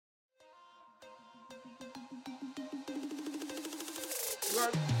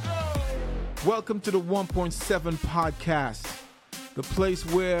Welcome to the 1.7 podcast, the place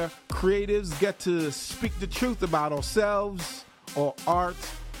where creatives get to speak the truth about ourselves, or art,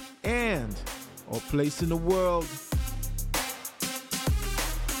 and our place in the world.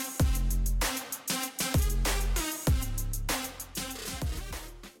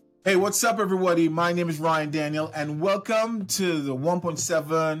 Hey, what's up, everybody? My name is Ryan Daniel, and welcome to the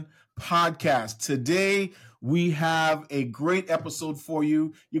 1.7 podcast. Today, we have a great episode for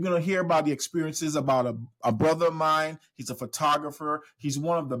you. You're going to hear about the experiences about a brother of mine. He's a photographer. He's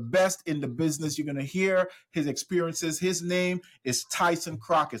one of the best in the business. You're going to hear his experiences. His name is Tyson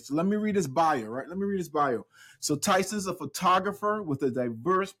Crockett. So let me read his bio, right? Let me read his bio. So Tyson's a photographer with a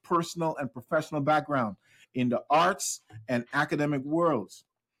diverse personal and professional background in the arts and academic worlds.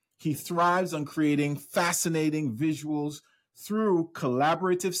 He thrives on creating fascinating visuals through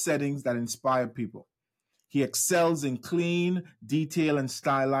collaborative settings that inspire people. He excels in clean, detailed, and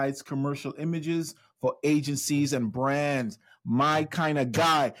stylized commercial images for agencies and brands. My kind of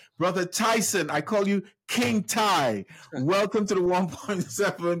guy. Brother Tyson, I call you King Ty. Welcome to the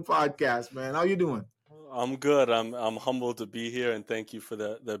 1.7 podcast, man. How you doing? I'm good. I'm humbled to be here, and thank you for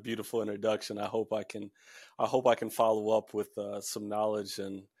the beautiful introduction. I hope I can follow up with some knowledge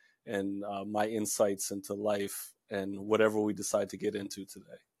and my insights into life and whatever we decide to get into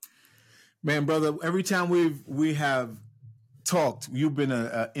today. Man, brother, every time we have talked, you've been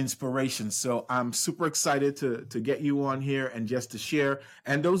an inspiration. So I'm super excited to get you on here and just to share.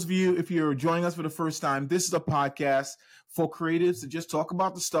 And those of you, if you're joining us for the first time, this is a podcast for creatives to just talk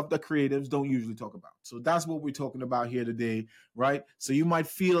about the stuff that creatives don't usually talk about. So that's what we're talking about here today, right? So you might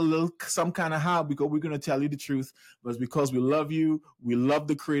feel some kind of how, because we're going to tell you the truth, but it's because we love you, we love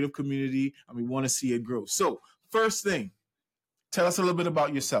the creative community, and we want to see it grow. So first thing, tell us a little bit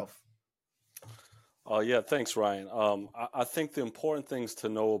about yourself. Yeah, thanks, Ryan. I think the important things to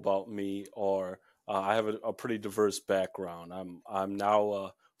know about me are I have a pretty diverse background. I'm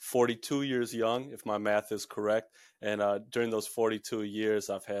now 42 years young, if my math is correct, and during those 42 years,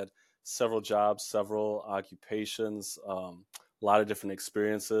 I've had several jobs, several occupations, a lot of different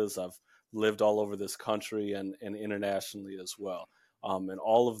experiences. I've lived all over this country and internationally as well. And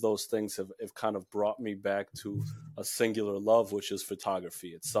all of those things have kind of brought me back to a singular love, which is photography.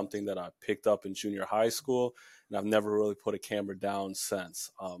 It's something that I picked up in junior high school, and I've never really put a camera down since.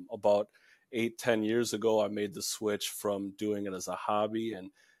 About 8-10 years ago, I made the switch from doing it as a hobby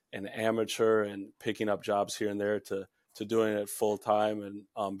and an amateur and picking up jobs here and there to doing it full time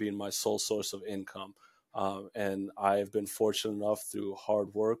and being my sole source of income. And I have been fortunate enough through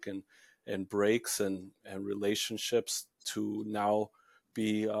hard work and breaks and relationships to now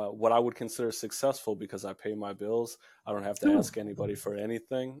be what I would consider successful, because I pay my bills. I don't have to ask anybody for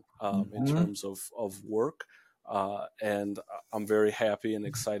anything in terms of work. And I'm very happy and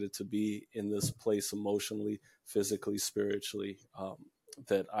excited to be in this place emotionally, physically, spiritually,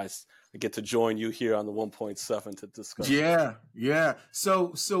 that I get to join you here on the 1.7 to discuss. Yeah.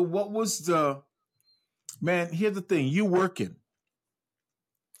 So what was man, here's the thing, you working.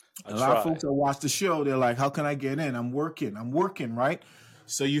 A lot of folks that watch the show, they're like, how can I get in? I'm working, right?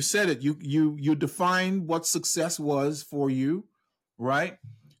 So you said it. You defined what success was for you, right?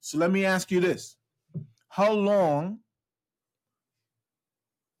 So let me ask you this. How long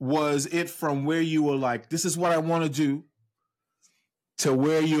was it from where you were like, this is what I want to do, to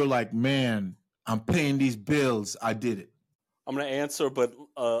where you're like, man, I'm paying these bills, I did it? I'm going to answer, but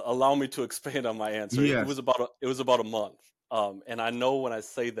allow me to expand on my answer. Yes. It was about a month. And I know when I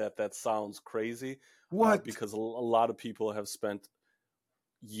say that sounds crazy. What? Because a lot of people have spent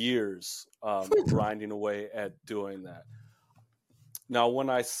years grinding away at doing that. Now, what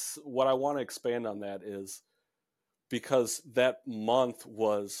I want to expand on that is because that month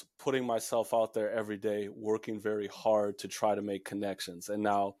was putting myself out there every day, working very hard to try to make connections. And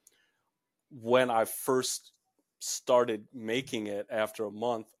now, when I first started making it after a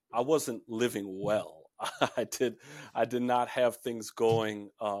month, I wasn't living well. I did not have things going,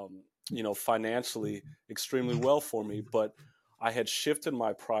 financially extremely well for me, but I had shifted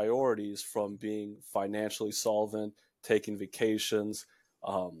my priorities from being financially solvent, taking vacations,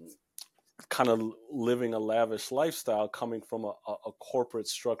 kind of living a lavish lifestyle, coming from a corporate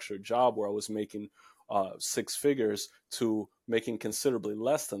structured job where I was making 6 figures, to making considerably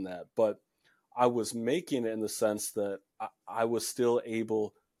less than that. But I was making it in the sense that I was still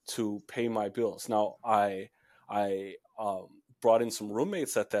able to pay my bills. Now, I brought in some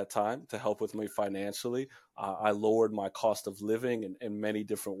roommates at that time to help with me financially. I lowered my cost of living in many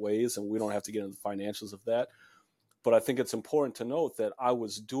different ways, and we don't have to get into the financials of that. But I think it's important to note that I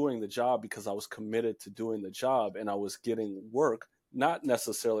was doing the job because I was committed to doing the job, and I was getting work not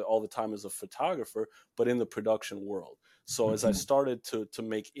necessarily all the time as a photographer, but in the production world. So as I started to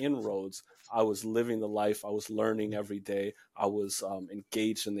make inroads, I was living the life. I was learning every day. I was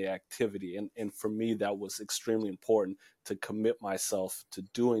engaged in the activity. And for me, that was extremely important to commit myself to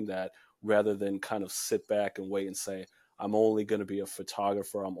doing that rather than kind of sit back and wait and say, I'm only going to be a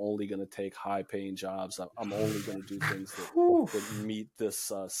photographer. I'm only going to take high paying jobs. I'm only going to do things that meet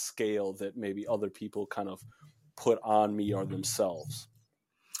this scale that maybe other people kind of put on me or themselves.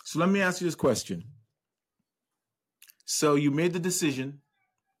 So let me ask you this question. So you made the decision,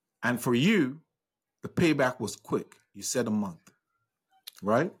 and for you, the payback was quick. You said a month,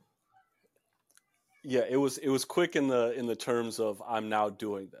 right? Yeah, it was quick in the terms of I'm now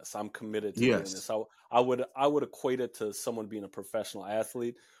doing this. I'm committed to doing this. I would equate it to someone being a professional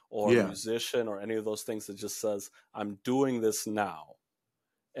athlete or a musician or any of those things that just says I'm doing this now,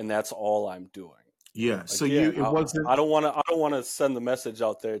 and that's all I'm doing. Yeah. So again, it wasn't. I don't want to send the message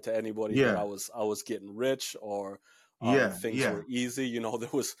out there to anybody that I was getting rich or things were easy. You know, there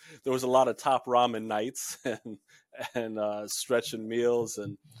was a lot of top ramen nights and stretching meals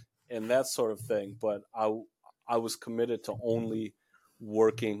and that sort of thing. But I was committed to only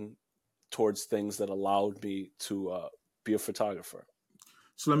working towards things that allowed me to be a photographer.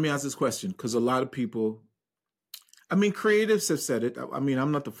 So let me ask this question, because a lot of people, I mean, creatives have said it. I mean,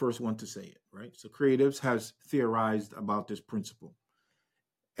 I'm not the first one to say it, right? So creatives has theorized about this principle.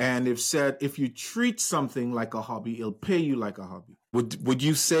 And they've said, if you treat something like a hobby, it'll pay you like a hobby. Would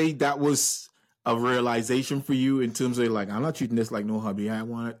you say that was a realization for you in terms of like, I'm not treating this like no hobby. I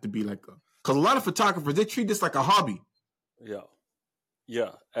want it to be like because a lot of photographers, they treat this like a hobby.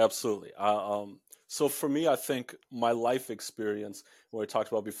 Yeah, absolutely. So for me, I think my life experience, what I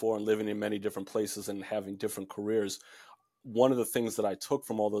talked about before, and living in many different places and having different careers, one of the things that I took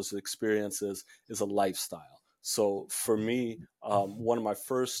from all those experiences is a lifestyle. So for me, one of my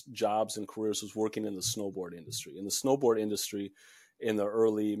first jobs and careers was working in the snowboard industry. In the snowboard industry, in the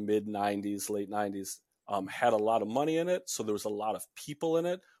early mid 90s, late 90s, had a lot of money in it. So there was a lot of people in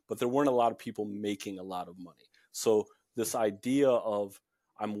it, but there weren't a lot of people making a lot of money. So this idea of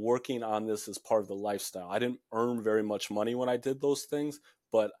I'm working on this as part of the lifestyle. I didn't earn very much money when I did those things,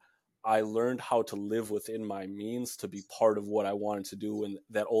 but I learned how to live within my means to be part of what I wanted to do. And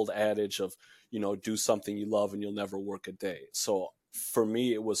that old adage of, you know, do something you love and you'll never work a day. So for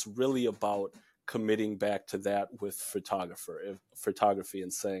me, it was really about committing back to that with photography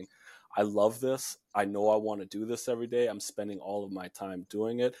and saying, I love this. I know I want to do this every day. I'm spending all of my time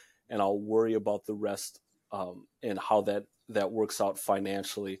doing it, and I'll worry about the rest and how that works out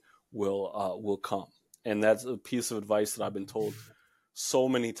financially will come. And that's a piece of advice that I've been told so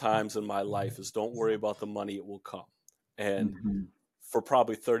many times in my life is don't worry about the money, it will come. And for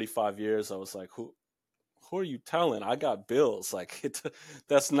probably 35 years, I was like, who are you telling? I got bills. Like,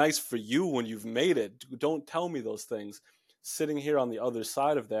 that's nice for you when you've made it. Don't tell me those things. Sitting here on the other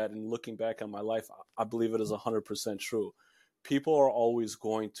side of that and looking back on my life, I believe it is 100% true. People are always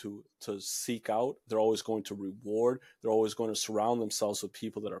going to seek out. They're always going to reward. They're always going to surround themselves with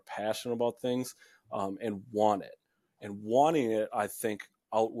people that are passionate about things and want it. And wanting it, I think,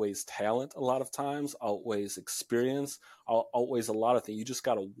 outweighs talent a lot of times, outweighs experience, outweighs a lot of things. You just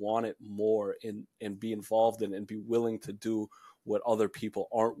got to want it more and be involved in it and be willing to do what other people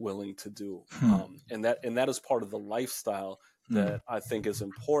aren't willing to do. And that is part of the lifestyle that I think is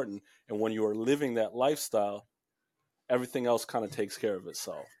important. And when you are living that lifestyle, everything else kind of takes care of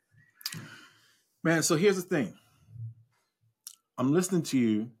itself. Man, so here's the thing. I'm listening to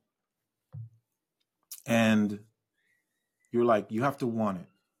you and you're like, you have to want it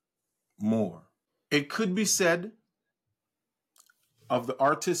more. It could be said of the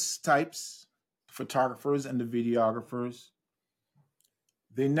artist types, photographers and the videographers,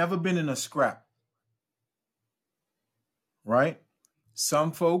 they've never been in a scrap, right?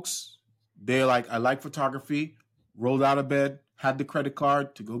 Some folks, they're like, I like photography, rolled out of bed, had the credit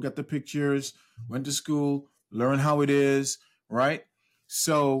card to go get the pictures, went to school, learn how it is, right?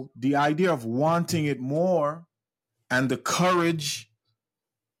 So the idea of wanting it more and the courage,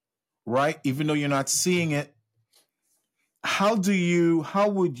 right? Even though you're not seeing it, how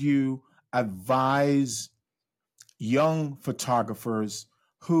would you advise young photographers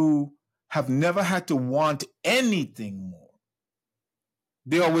who have never had to want anything more?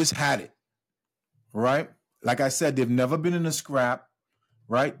 They always had it, right? Like I said, they've never been in a scrap,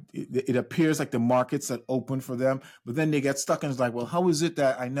 right? It appears like the markets are open for them, but then they get stuck and it's like, well, how is it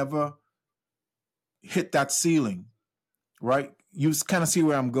that I never hit that ceiling, right? You kind of see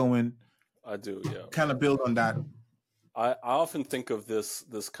where I'm going. I do, yeah. Kind of build on that. I often think of this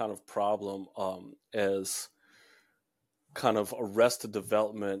kind of problem as kind of arrested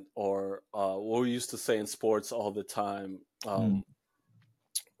development, or what we used to say in sports all the time,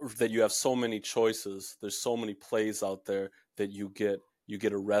 that you have so many choices. There's so many plays out there that you get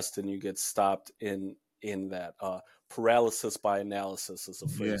arrested and you get stopped in that. Paralysis by analysis is a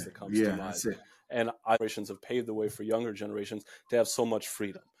phrase that comes to mind. That's it. And generations have paved the way for younger generations to have so much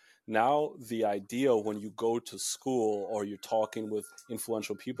freedom. Now, the idea when you go to school or you're talking with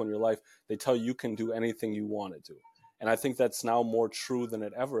influential people in your life, they tell you can do anything you want to do. And I think that's now more true than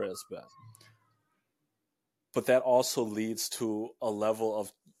it ever has been. But that also leads to a level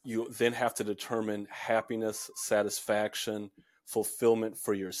of, you then have to determine happiness, satisfaction, fulfillment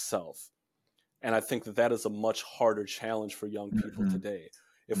for yourself. And I think that is a much harder challenge for young people today.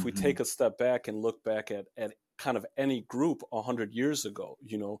 If we take a step back and look back at kind of any group 100 years ago,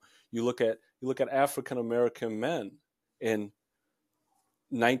 you look at African American men in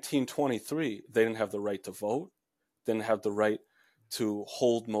 1923, they didn't have the right to vote, didn't have the right to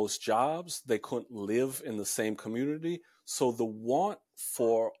hold most jobs, they couldn't live in the same community. So the want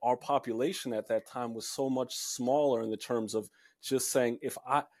for our population at that time was so much smaller in the terms of just saying, if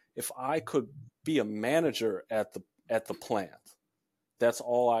I could be a manager at the plant, that's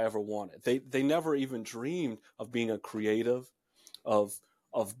all I ever wanted. They never even dreamed of being a creative, of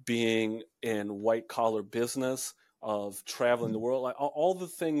being in white collar business, of traveling the world, like all the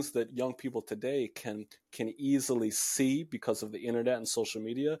things that young people today can easily see because of the internet and social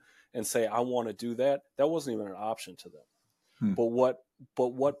media and say, I want to do that. That wasn't even an option to them.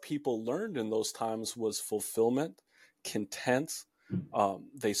 But what people learned in those times was fulfillment, content.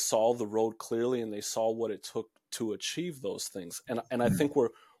 They saw the road clearly and they saw what it took to achieve those things. And I think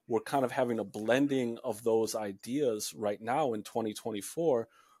we're kind of having a blending of those ideas right now in 2024,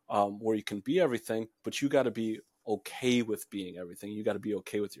 where you can be everything, but you got to be okay with being everything. You got to be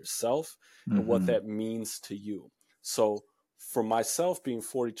okay with yourself and what that means to you. So for myself, being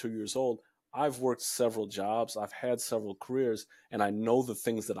 42 years old, I've worked several jobs, I've had several careers, and I know the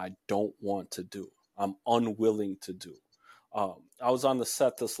things that I don't want to do. I'm unwilling to do. I was on the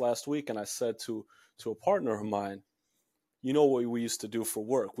set this last week and I said to a partner of mine, you know what we used to do for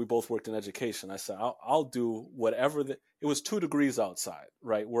work? We both worked in education. I said, I'll do whatever. It was 2 degrees outside,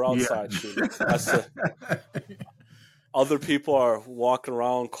 right? We're outside shooting. I said, other people are walking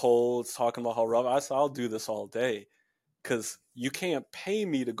around cold, talking about how rough. I said, I'll do this all day because you can't pay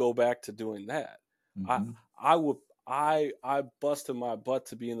me to go back to doing that. I busted my butt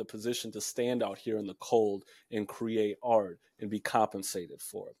to be in the position to stand out here in the cold and create art and be compensated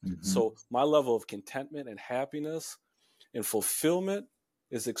for it. So my level of contentment and happiness and fulfillment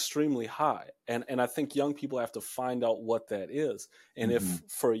is extremely high. And I think young people have to find out what that is. And if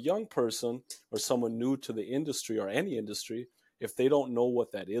for a young person or someone new to the industry or any industry, if they don't know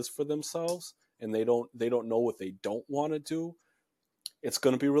what that is for themselves and they don't know what they don't want to do, it's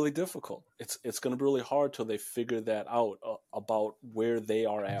going to be really difficult. It's going to be really hard till they figure that out about where they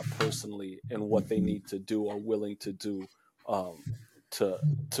are at personally and what they need to do or willing to do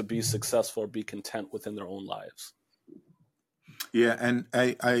to be successful or be content within their own lives. Yeah, and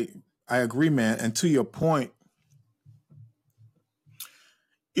I agree, man. And to your point,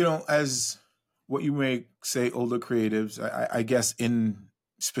 as what you may say, older creatives, I guess in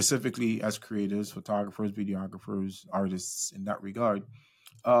specifically as creatives, photographers, videographers, artists in that regard,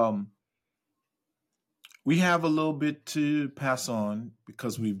 we have a little bit to pass on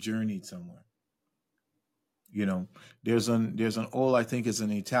because we've journeyed somewhere. There's an old, I think it's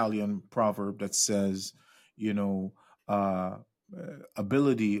an Italian proverb that says,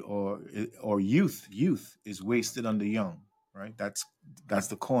 ability or youth is wasted on the young, right? That's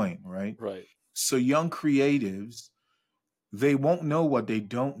the coin, right? Right. So young creatives, they won't know what they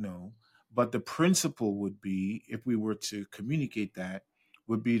don't know, but the principle would be, if we were to communicate that,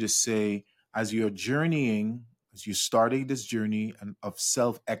 would be to say, as you're journeying, as you're starting this journey of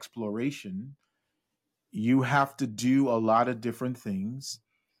self-exploration, you have to do a lot of different things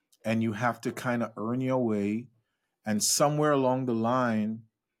and you have to kind of earn your way. And somewhere along the line,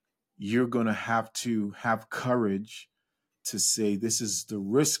 you're going to have courage to say, this is the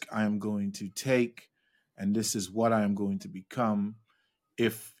risk I am going to take, and this is what I am going to become,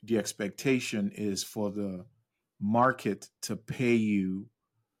 if the expectation is for the market to pay you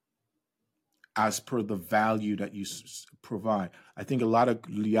as per the value that you provide. I think a lot of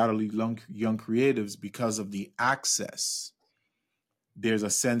young creatives, because of the access, there's a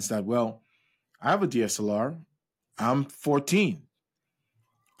sense that, well, I have a DSLR. I'm 14.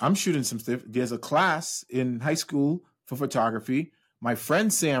 I'm shooting some stuff. There's a class in high school for photography. My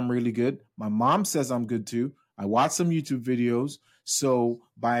friends say I'm really good. My mom says I'm good too. I watch some YouTube videos. So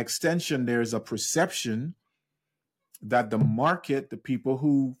by extension, there's a perception that the market, the people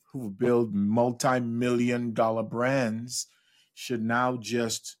who build multi-million-dollar brands, should now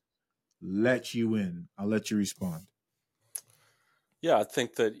just let you in? I'll let you respond. Yeah, I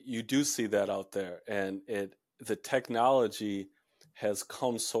think that you do see that out there, and the technology has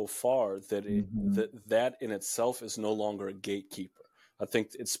come so far that Mm-hmm. that in itself is no longer a gatekeeper. I think,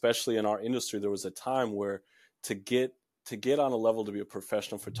 especially in our industry, there was a time where to get to get on a level to be a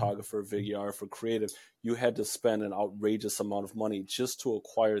professional photographer, videographer, creative, you had to spend an outrageous amount of money just to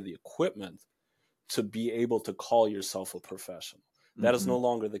acquire the equipment to be able to call yourself a professional. That is Mm-hmm. no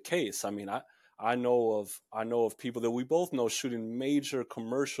longer the case. I mean, I know of people that we both know shooting major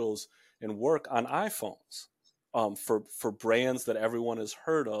commercials and work on iPhones, for brands that everyone has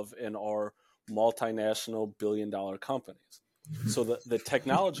heard of and are multinational billion-dollar companies. So the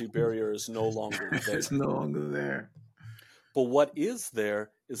technology barrier is no longer It's there. no longer there. But what is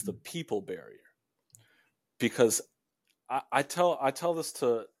there is the people barrier. Because I tell this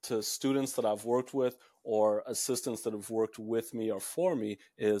to students that I've worked with or assistants that have worked with me or for me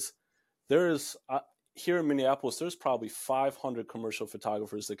is there is here in Minneapolis there's probably 500 commercial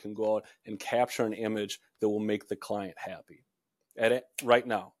photographers that can go out and capture an image that will make the client happy at it right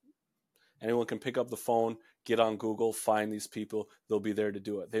now. Anyone can pick up the phone, get on Google, find these people. They'll be there to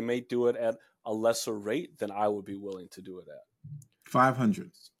do it. They may do it at a lesser rate than I would be willing to do it at.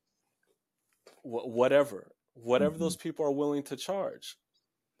 500. Whatever Mm-hmm. those people are willing to charge.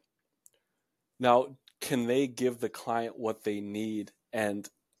 Now, can they give the client what they need and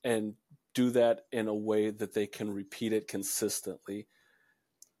do that in a way that they can repeat it consistently?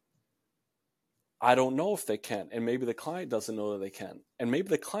 I don't know if they can, and maybe the client doesn't know that they can, and maybe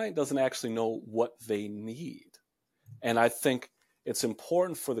the client doesn't actually know what they need. And I think it's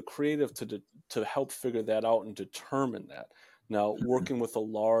important for the creative to help figure that out and determine that. Now, working with a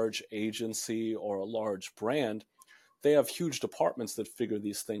large agency or a large brand, they have huge departments that figure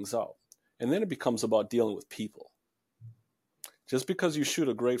these things out. And then it becomes about dealing with people. Just because you shoot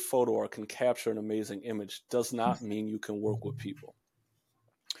a great photo or can capture an amazing image does not mean you can work with people.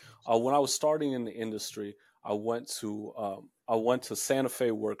 When I was starting in the industry, I went to Santa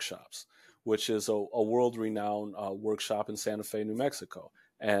Fe Workshops, which is a world renowned workshop in Santa Fe, New Mexico,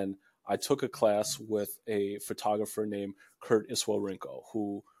 and I took a class with a photographer named Kurt Iswarenko,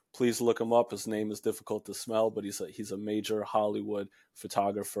 who, please look him up. His name is difficult to smell, but he's a major Hollywood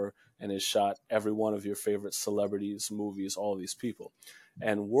photographer and has shot every one of your favorite celebrities, movies, all these people.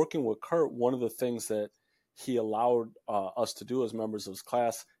 And working with Kurt, one of the things that he allowed us to do as members of his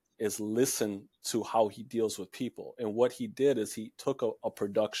class is listen to how he deals with people. And what he did is he took a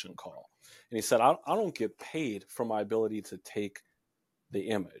production call and he said, I don't get paid for my ability to take the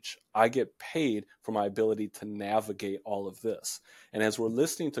image. I get paid for my ability to navigate all of this. And as we're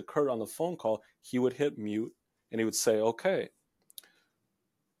listening to Kurt on the phone call, he would hit mute and he would say, okay,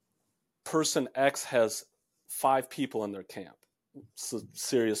 person X has 5 people in their camp,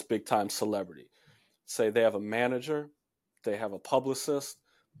 serious big time celebrity. Say they have a manager, they have a publicist,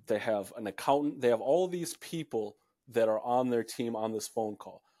 they have an accountant, they have all these people that are on their team on this phone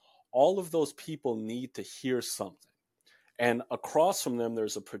call. All of those people need to hear something. And across from them,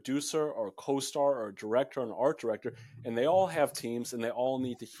 there's a producer or a co-star or a director or an art director, and they all have teams and they all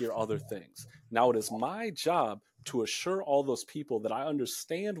need to hear other things. Now, it is my job to assure all those people that I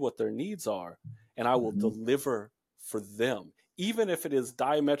understand what their needs are and I will Mm-hmm. deliver for them, even if it is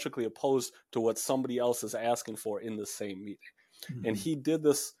diametrically opposed to what somebody else is asking for in the same meeting. Mm-hmm. And he did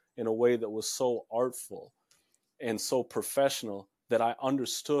this in a way that was so artful and so professional that I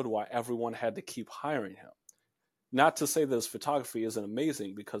understood why everyone had to keep hiring him. Not to say that his photography isn't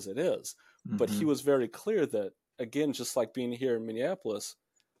amazing, because it is, but Mm-hmm. he was very clear that, again, just like being here in Minneapolis,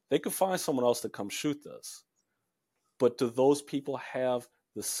 they could find someone else to come shoot this. But do those people have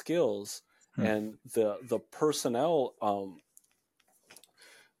the skills and the personnel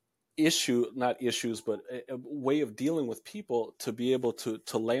not issues, but a way of dealing with people to be able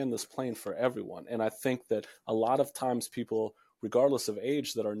to land this plane for everyone? And I think that a lot of times people, regardless of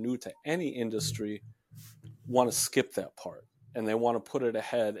age, that are new to any industry want to skip that part and they want to put it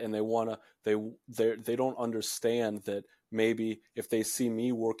ahead, and they don't understand that maybe if they see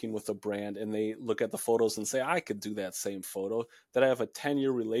me working with a brand and they look at the photos and say I could do that same photo, that I have a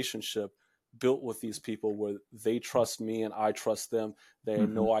 10-year relationship built with these people where they trust me and I trust them. They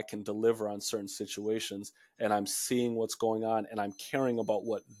Mm-hmm. know I can deliver on certain situations, and I'm seeing what's going on and I'm caring about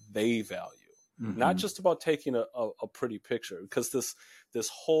what they value. Mm-hmm. Not just about taking a pretty picture, because this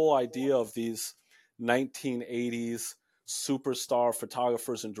whole idea of these 1980s superstar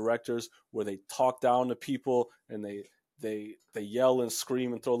photographers and directors where they talk down to people and they yell and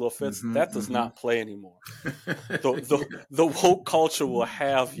scream and throw little fits. Mm-hmm, That does mm-hmm. not play anymore. The woke culture will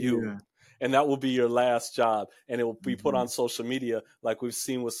have you, Yeah. and that will be your last job, and it will be put Mm-hmm. on social media, like we've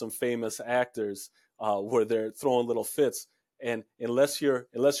seen with some famous actors, where they're throwing little fits. And unless you're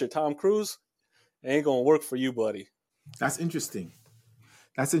Tom Cruise, it ain't gonna work for you, buddy. That's interesting.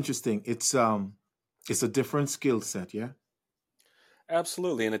 That's interesting. It's a different skill set, yeah.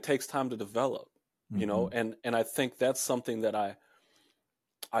 Absolutely, and it takes time to develop, Mm-hmm. and I think that's something that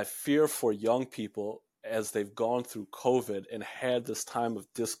I fear for young people as they've gone through COVID and had this time of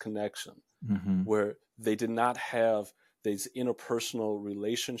disconnection, Mm-hmm. where they did not have these interpersonal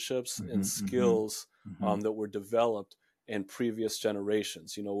relationships and Mm-hmm. Mm-hmm. skills, Mm-hmm. that were developed in previous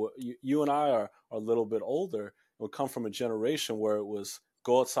generations. You and I are a little bit older, and we come from a generation where it was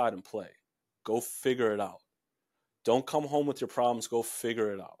go outside and play, go figure it out. Don't come home with your problems, go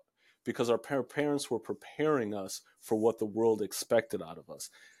figure it out. Because our parents were preparing us for what the world expected out of us.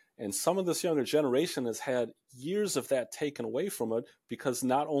 And some of this younger generation has had years of that taken away from it, because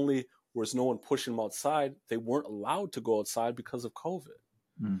not only was no one pushing them outside, they weren't allowed to go outside because of COVID.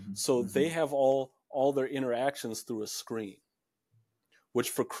 Mm-hmm. So Mm-hmm. they have all their interactions through a screen, which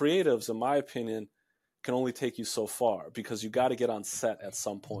for creatives, in my opinion, can only take you so far, because you got to get on set at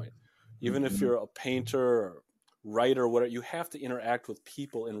some point. Even if Mm-hmm. you're a painter or writer or whatever, you have to interact with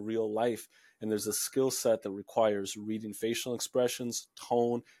people in real life. And there's a skill set that requires reading facial expressions,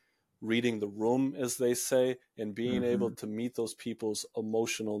 tone, reading the room, as they say, and being Mm-hmm. able to meet those people's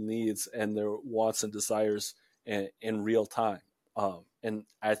emotional needs and their wants and desires in real time. And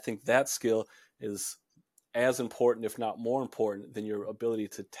I think that skill is as important, if not more important, than your ability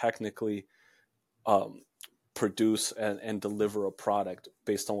to technically um, produce and deliver a product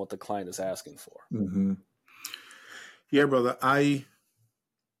based on what the client is asking for. Mm-hmm. Yeah, brother, I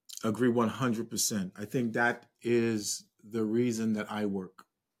agree 100%. I think that is the reason that I work.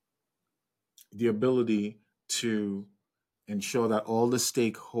 The ability to ensure that all the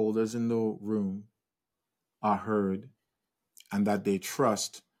stakeholders in the room are heard and that they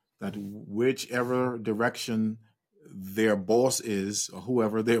trust that whichever direction their boss is, or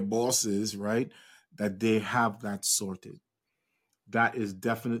whoever their boss is, right, that they have that sorted. That is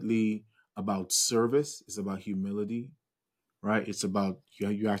definitely about service. It's about humility, right? It's about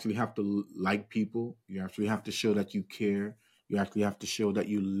you actually have to like people. You actually have to show that you care. You actually have to show that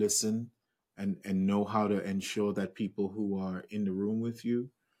you listen and know how to ensure that people who are in the room with you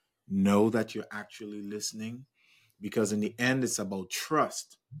know that you're actually listening, because in the end it's about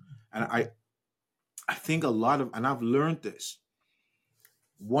trust. And I think a lot of, and I've learned this,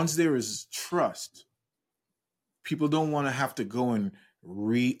 once there is trust, people don't want to have to go and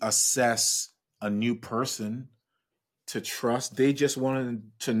reassess a new person to trust. They just wanted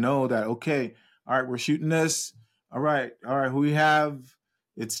to know that, okay, all right, we're shooting this. All right, who we have?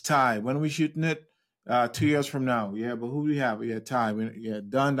 It's Ty. When are we shooting it? 2 years from now. Yeah, but who do we have? Yeah, Ty. Yeah,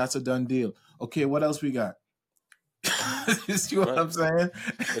 done. That's a done deal. Okay, what else we got? You see what Right. I'm saying?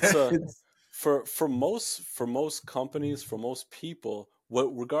 It's a for most companies, for most people,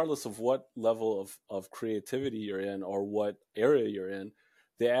 regardless of what level of creativity you're in or what area you're in,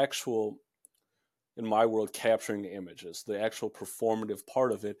 the actual, in my world, capturing the images, the actual performative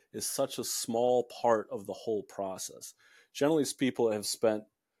part of it is such a small part of the whole process. Generally, people have spent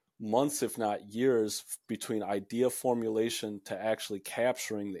months, if not years, between idea formulation to actually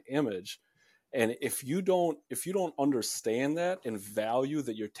capturing the image. And if you don't understand that and value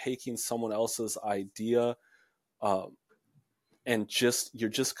that you're taking someone else's idea, um, and you're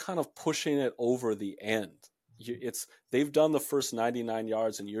just kind of pushing it over the end. They've done the first 99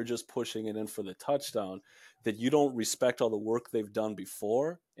 yards and you're just pushing it in for the touchdown, that you don't respect all the work they've done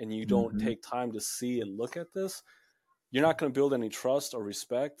before, and you don't Mm-hmm. take time to see and look at this, you're not going to build any trust or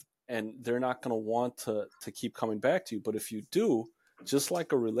respect, and they're not going to want to keep coming back to you. But if you do, just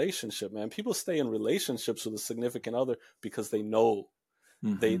like a relationship, man, people stay in relationships with a significant other because they know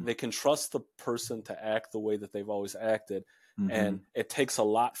Mm-hmm. they can trust the person to act the way that they've always acted. Mm-hmm. And it takes a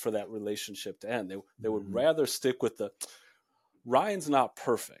lot for that relationship to end. They would Mm-hmm. rather stick with the Ryan's not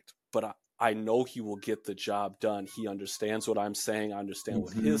perfect, but I know he will get the job done. He understands what I'm saying. I understand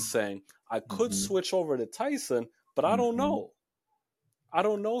what Mm-hmm. he's saying. I could Mm-hmm. switch over to Tyson, but I don't Mm-hmm. know. I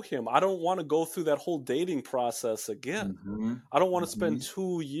don't know him. I don't want to go through that whole dating process again. Mm-hmm. I don't want to Mm-hmm. spend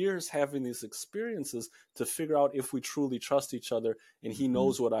 2 years having these experiences to figure out if we truly trust each other, and he Mm-hmm.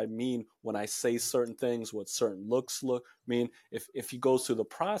 knows what I mean when I say certain things, what certain looks mean, if he goes through the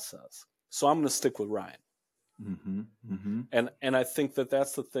process. So I'm going to stick with Ryan. Mm-hmm. Mm-hmm. And I think that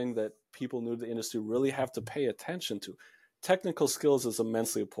that's the thing that people new to the industry really have to pay attention to. Technical skills is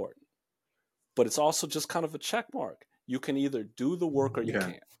immensely important, but it's also just kind of a check mark. You can either do the work or you Yeah.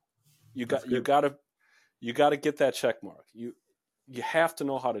 can't. You got to get that check mark. You have to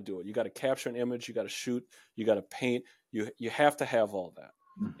know how to do it. You got to capture an image, you got to shoot, you got to paint. You have to have all that.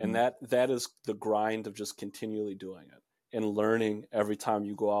 And that is the grind of just continually doing it and learning every time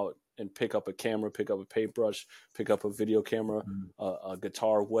you go out and pick up a camera, pick up a paintbrush, pick up a video camera, a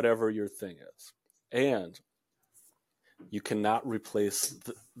guitar, whatever your thing is. And you cannot replace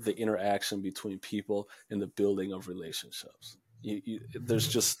the interaction between people and the building of relationships. There's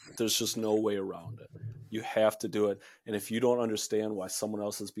just no way around it. You have to do it. And if you don't understand why someone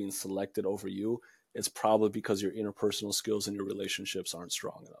else is being selected over you, it's probably because your interpersonal skills and your relationships aren't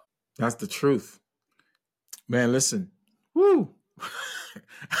strong enough. That's the truth. Man, listen. Woo.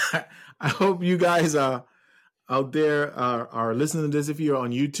 I hope you guys out there are listening to this. If you're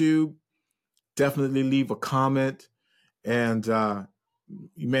on YouTube, definitely leave a comment. And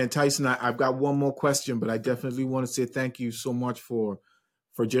man, Tyson, I've got one more question, but I definitely want to say thank you so much for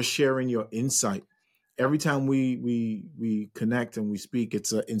just sharing your insight. Every time we connect and we speak,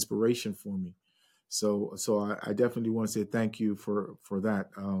 it's an inspiration for me. So I definitely want to say thank you for that.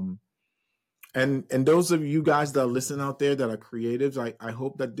 And those of you guys that are listening out there that are creatives, I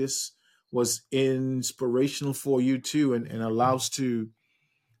hope that this was inspirational for you too, and allows to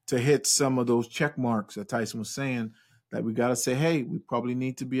hit some of those check marks that Tyson was saying, that we got to say, hey, we probably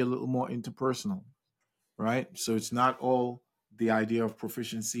need to be a little more interpersonal, right? So it's not all the idea of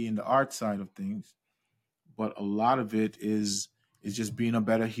proficiency in the art side of things, but a lot of it is just being a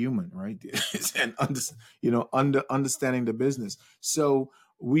better human, right? And understanding the business. So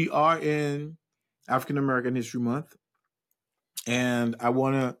we are in African American History Month, and I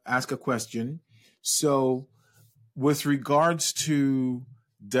want to ask a question. So, with regards to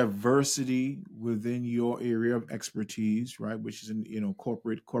diversity within your area of expertise, right, which is in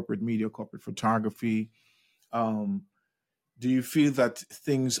corporate media, corporate photography, do you feel that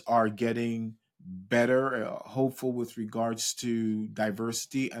things are getting better, hopeful with regards to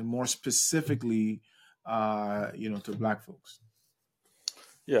diversity, and more specifically, to Black folks?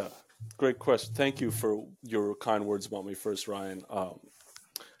 Yeah, great question. Thank you for your kind words about me first, Ryan.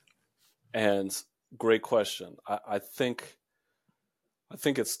 And great question. I think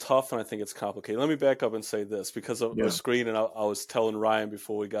it's tough and I think it's complicated. Let me back up and say this, because of the screen, and I was telling Ryan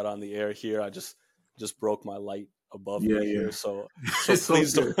before we got on the air here, I just broke my light above me here. So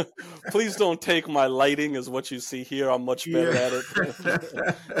please don't take my lighting as what you see here. I'm much better at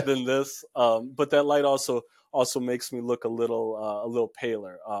it than this. But that light also makes me look a little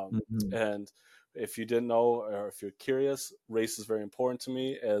paler. And if you didn't know, or if you're curious, race is very important to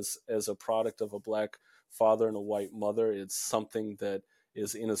me as a product of a Black father and a white mother. It's something that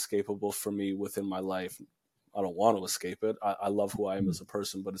is inescapable for me within my life. I don't want to escape it. I love who I am as a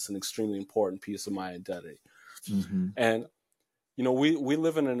person, but it's an extremely important piece of my identity. And we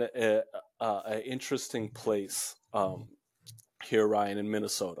live in an interesting place here, Ryan, in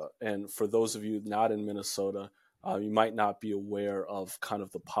Minnesota. And for those of you not in Minnesota, you might not be aware of kind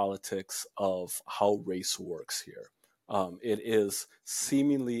of the politics of how race works here. It is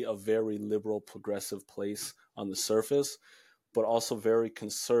seemingly a very liberal, progressive place on the surface, but also very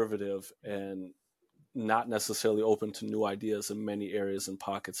conservative and not necessarily open to new ideas in many areas and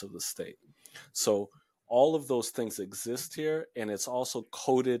pockets of the state. So all of those things exist here, and it's also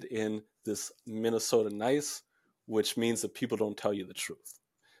coded in this Minnesota nice, which means that people don't tell you the truth.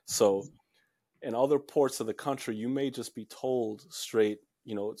 So in other parts of the country, you may just be told straight,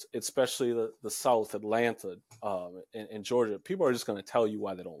 especially the South, Atlanta, and Georgia, people are just going to tell you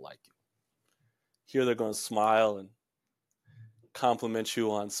why they don't like you. Here they're going to smile and compliment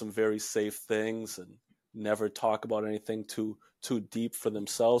you on some very safe things and never talk about anything too deep for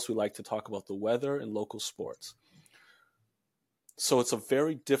themselves. We like to talk about the weather and local sports. So it's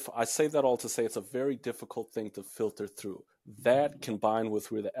I say that all to say it's a very difficult thing to filter through. That combined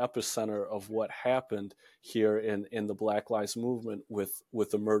with we're the epicenter of what happened here in the Black Lives Movement with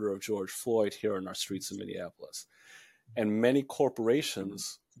the murder of George Floyd here in our streets in Minneapolis. And many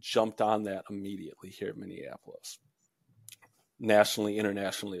corporations jumped on that immediately here in Minneapolis. Nationally,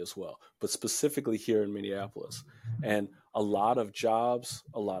 internationally as well, but specifically here in Minneapolis. And a lot of jobs,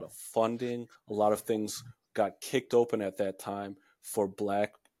 a lot of funding, a lot of things got kicked open at that time for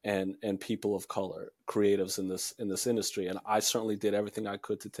Black and people of color, creatives in this industry. And I certainly did everything I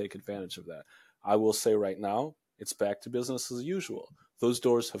could to take advantage of that. I will say right now, it's back to business as usual. Those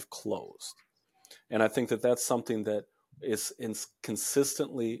doors have closed. And I think that that's something that is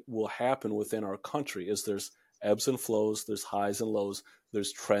consistently will happen within our country, is there's ebbs and flows, there's highs and lows,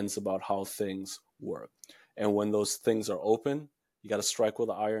 there's trends about how things work. And when those things are open, you got to strike while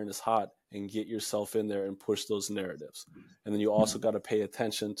the iron is hot and get yourself in there and push those narratives. And then you also got to pay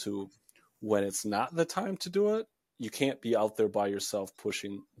attention to when it's not the time to do it. You can't be out there by yourself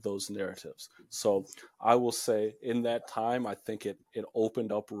pushing those narratives. So I will say in that time, I think it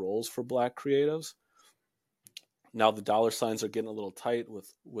opened up roles for Black creatives. Now the dollar signs are getting a little tight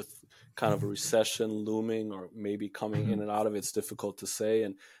with kind of a recession looming or maybe coming in and out of it. It's difficult to say,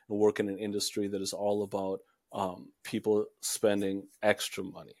 and work in an industry that is all about people spending extra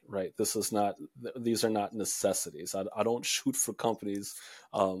money, right? These are not necessities. I don't shoot for companies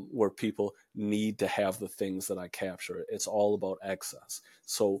where people need to have the things that I capture. It's all about excess.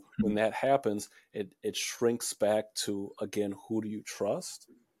 So when that happens, it shrinks back to, again, who do you trust?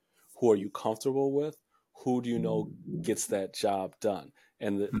 Who are you comfortable with? Who do you know gets that job done?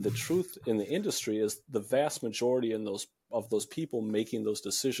 And the truth in the industry is the vast majority of those people making those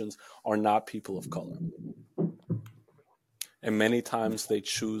decisions are not people of color. And many times they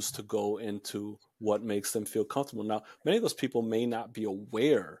choose to go into what makes them feel comfortable. Now, many of those people may not be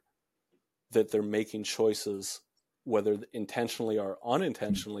aware that they're making choices, whether intentionally or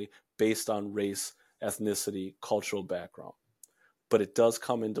unintentionally, based on race, ethnicity, cultural background. But it does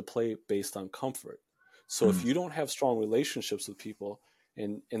come into play based on comfort. So if you don't have strong relationships with people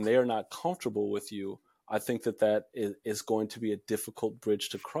and they are not comfortable with you, I think that is going to be a difficult bridge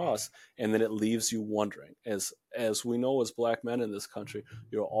to cross. And then it leaves you wondering. As we know, as Black men in this country,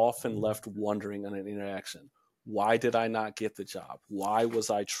 you're often left wondering on an interaction. Why did I not get the job? Why was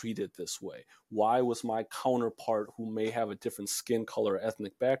I treated this way? Why was my counterpart, who may have a different skin color or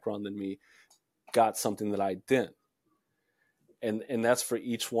ethnic background than me, got something that I didn't? And that's for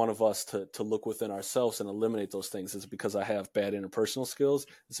each one of us to look within ourselves and eliminate those things. Is it because I have bad interpersonal skills?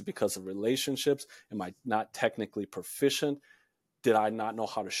 Is it because of relationships? Am I not technically proficient? Did I not know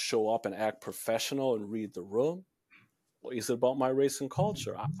how to show up and act professional and read the room? Or is it about my race and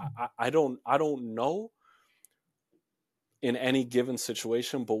culture? I don't know in any given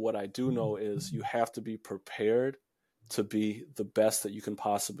situation, but what I do know is you have to be prepared to be the best that you can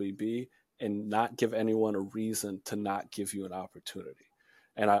possibly be, and not give anyone a reason to not give you an opportunity.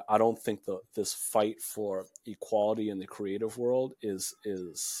 And I don't think this fight for equality in the creative world is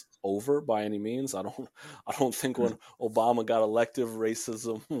over by any means. I don't think when Obama got elected,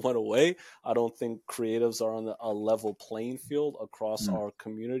 racism went away. I don't think creatives are on a level playing field across our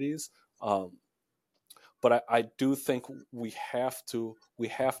communities. But I do think we have to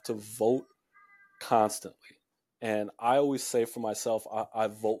vote constantly. And I always say for myself, I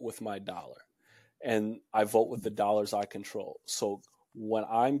vote with my dollar, and I vote with the dollars I control. So when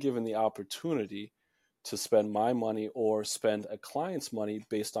I'm given the opportunity to spend my money or spend a client's money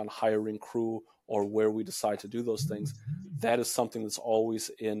based on hiring crew or where we decide to do those things, that is something that's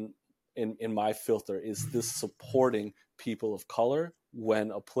always in my filter. Is this supporting people of color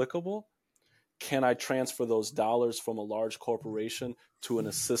when applicable? Can I transfer those dollars from a large corporation to an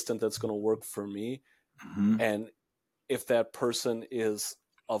assistant that's going to work for me? And if that person is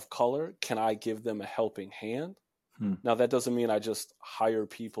of color, can I give them a helping hand? Now, that doesn't mean I just hire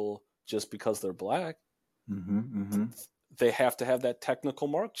people just because they're Black. They have to have that technical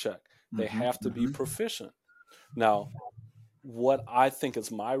mark check. They have to be proficient. Now, what I think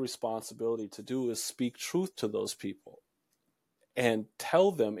is my responsibility to do is speak truth to those people and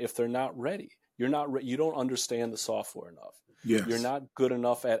tell them if they're not ready. You don't understand the software enough. Yes. You're not good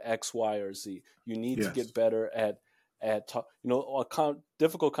enough at X, Y, or Z. You need to get better at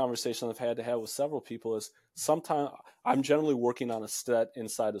difficult conversation I've had to have with several people is sometimes I'm generally working on a set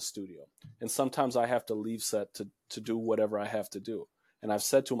inside a studio, and sometimes I have to leave set to do whatever I have to do. And I've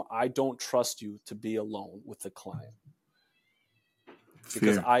said to them, I don't trust you to be alone with the client.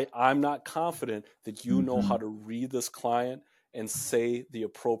 Because I'm not confident that you know how to read this client and say the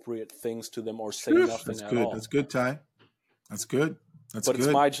appropriate things to them, or say nothing at all. That's good, Ty. That's good. But it's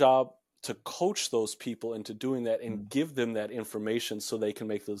my job to coach those people into doing that and give them that information so they can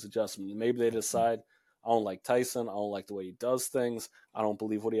make those adjustments. Maybe they decide, I don't like Tyson. I don't like the way he does things. I don't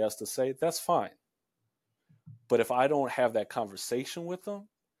believe what he has to say. That's fine. But if I don't have that conversation with them,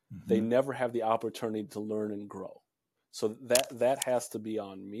 they never have the opportunity to learn and grow. So that has to be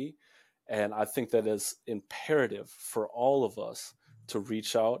on me. And I think that is imperative for all of us to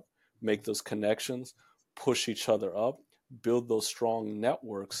reach out, make those connections, push each other up, build those strong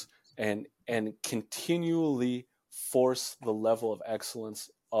networks, and continually force the level of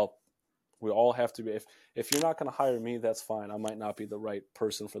excellence up. We all have to be. If you're not going to hire me, that's fine. I might not be the right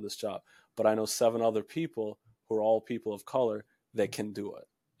person for this job, but I know 7 other people who are all people of color that can do it.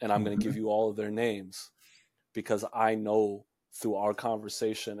 And I'm going to give you all of their names, because I know through our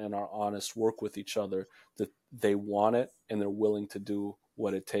conversation and our honest work with each other that they want it and they're willing to do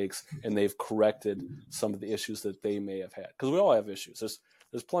what it takes, and they've corrected some of the issues that they may have had. Because we all have issues.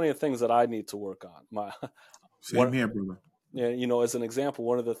 There's plenty of things that I need to work on. Same here, brother. Yeah, as an example,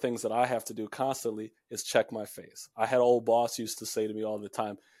 one of the things that I have to do constantly is check my face. I had an old boss used to say to me all the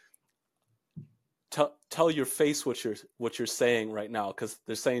time, tell your face what you're saying right now, because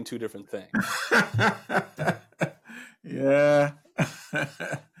they're saying two different things. Yeah.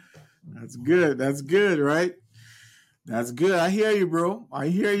 That's good. That's good, right? That's good. I hear you, bro. I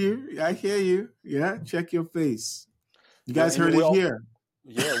hear you. Yeah, check your face. You guys heard it here.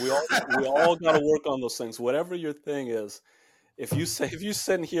 Yeah, we all got to work on those things. Whatever your thing is, if you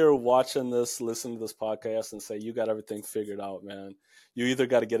sit here watching this, listen to this podcast and say you got everything figured out, man, you either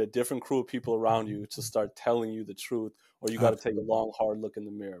got to get a different crew of people around you to start telling you the truth, or you got to take a long, hard look in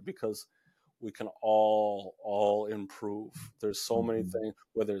the mirror, because we can all improve. There's so many things,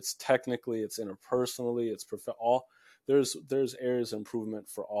 whether it's technically, it's interpersonally, it's there's areas of improvement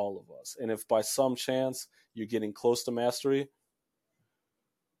for all of us. And if by some chance you're getting close to mastery,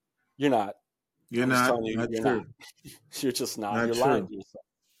 you're not. You're not. You're not. You're just not. You're lying to yourself.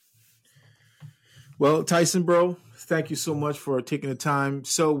 Well, Tyson, bro, thank you so much for taking the time.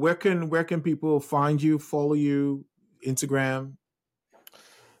 So where can people find you, follow you, Instagram?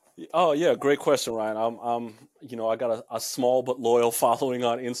 Oh yeah, great question, Ryan. I'm I got a small but loyal following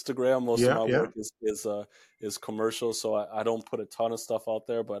on Instagram. Most of my work is commercial, so I don't put a ton of stuff out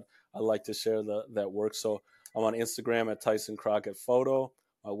there, but I like to share that work. So I'm on Instagram at Tyson Crockett Photo.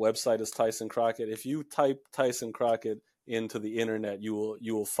 My website is Tyson Crockett. If you type Tyson Crockett into the internet, you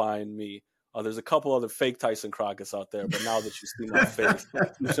will find me. There's a couple other fake Tyson Crockett's out there, but now that you see my face,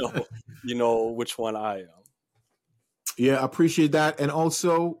 you know which one I am. Yeah, I appreciate that. And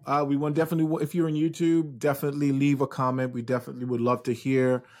also, we want definitely, if you're on YouTube, definitely leave a comment. We definitely would love to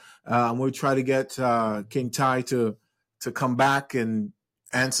hear. We'll try to get King Ty to come back and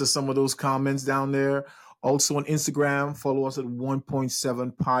answer some of those comments down there. Also on Instagram, follow us at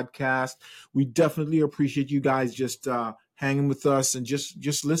 1.7 Podcast. We definitely appreciate you guys just hanging with us and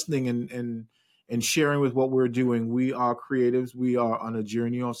just listening and sharing with what we're doing. We are creatives. We are on a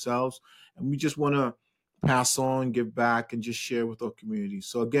journey ourselves, and we just want to pass on, give back, and just share with our community.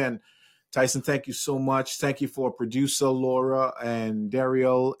 So again, Tyson, thank you so much. Thank you for producer Laura and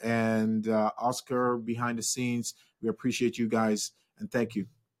Daryl and Oscar behind the scenes. We appreciate you guys, and thank you.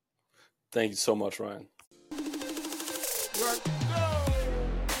 Thank you so much, Ryan. Right.